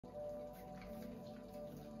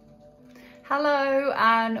Hello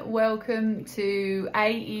and welcome to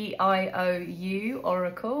Aeiou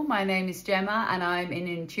Oracle. My name is Gemma and I'm an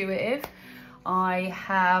intuitive. I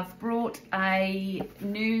have brought a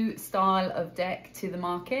new style of deck to the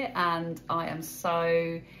market and I am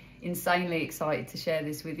so insanely excited to share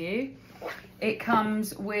this with you. It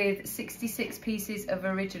comes with 66 pieces of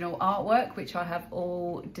original artwork, which I have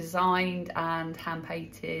all designed and hand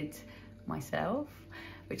painted myself,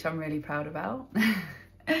 which I'm really proud about.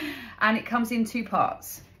 And it comes in two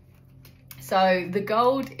parts. So the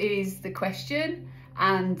gold is the question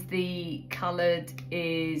and the coloured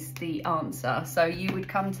is the answer. So you would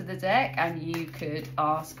come to the deck and you could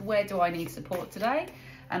ask, where do I need support today?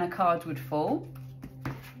 And a card would fall.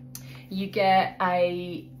 You get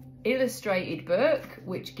a illustrated book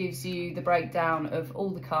which gives you the breakdown of all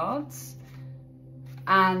the cards,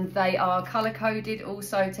 and they are color coded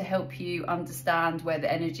also to help you understand where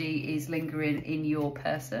the energy is lingering in your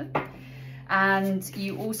person. And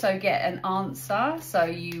you also get an answer, so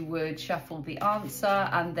you would shuffle the answer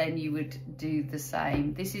and then you would do the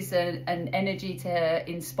same. This is an energy to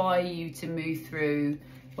inspire you to move through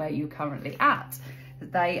where you're currently at.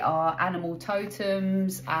 They are animal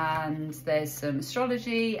totems and there's some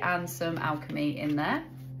astrology and some alchemy in there.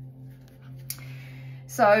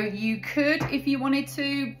 So you could, if you wanted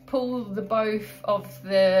to, pull the both of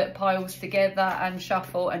the piles together and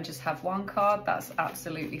shuffle and just have one card. That's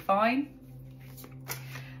absolutely fine.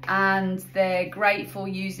 And they're great for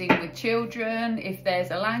using with children. If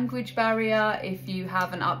there's a language barrier, if you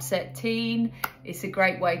have an upset teen, it's a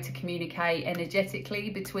great way to communicate energetically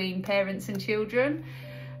between parents and children.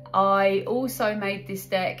 I also made this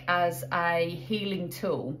deck as a healing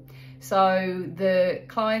tool. So the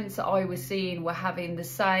clients that I was seeing were having the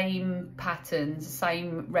same patterns,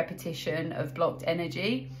 same repetition of blocked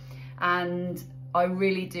energy. And I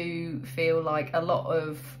really do feel like a lot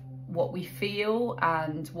of what we feel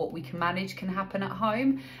and what we can manage can happen at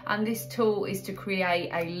home. And this tool is to create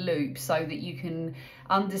a loop so that you can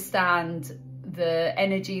understand the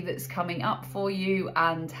energy that's coming up for you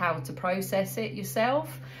and how to process it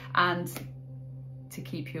yourself and to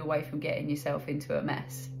keep you away from getting yourself into a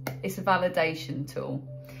mess. It's a validation tool.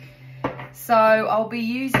 So I'll be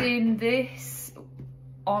using this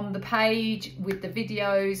on the page with the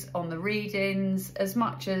videos, on the readings, as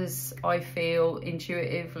much as I feel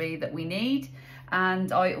intuitively that we need.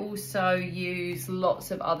 And I also use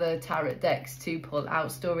lots of other tarot decks to pull out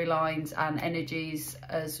storylines and energies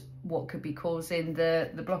as what could be causing the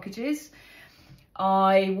blockages.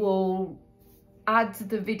 I will add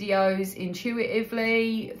the videos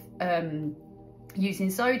intuitively, using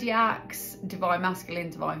zodiacs, divine masculine,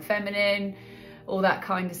 divine feminine, all that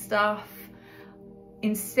kind of stuff.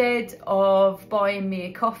 Instead of buying me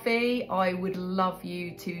a coffee, I would love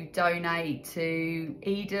you to donate to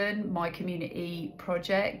Eden, my community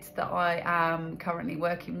project that I am currently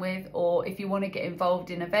working with. Or if you want to get involved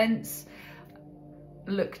in events,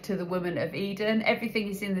 look to the Women of Eden. Everything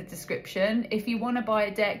is in the description. If you want to buy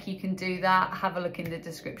a deck, you can do that. Have a look in the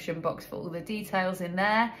description box for all the details in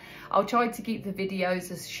there. I'll try to keep the videos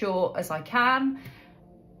as short as I can.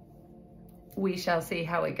 We shall see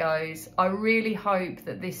how it goes. I really hope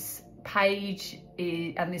that this page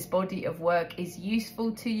and this body of work is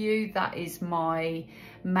useful to you. That is my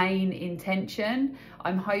main intention.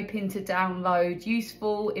 I'm hoping to download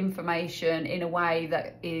useful information in a way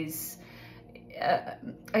that is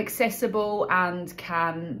accessible and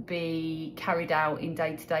can be carried out in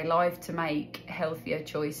day-to-day life to make healthier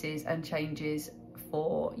choices and changes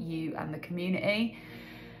for you and the community.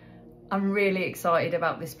 I'm really excited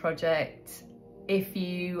about this project. If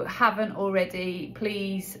you haven't already,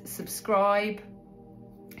 please subscribe,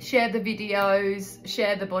 share the videos,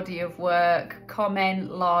 share the body of work,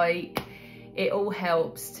 comment, like. It all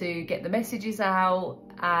helps to get the messages out,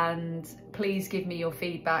 and please give me your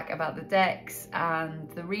feedback about the decks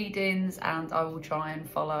and the readings, and I will try and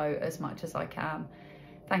follow as much as I can.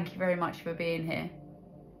 Thank you very much for being here.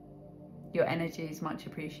 Your energy is much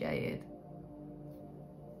appreciated.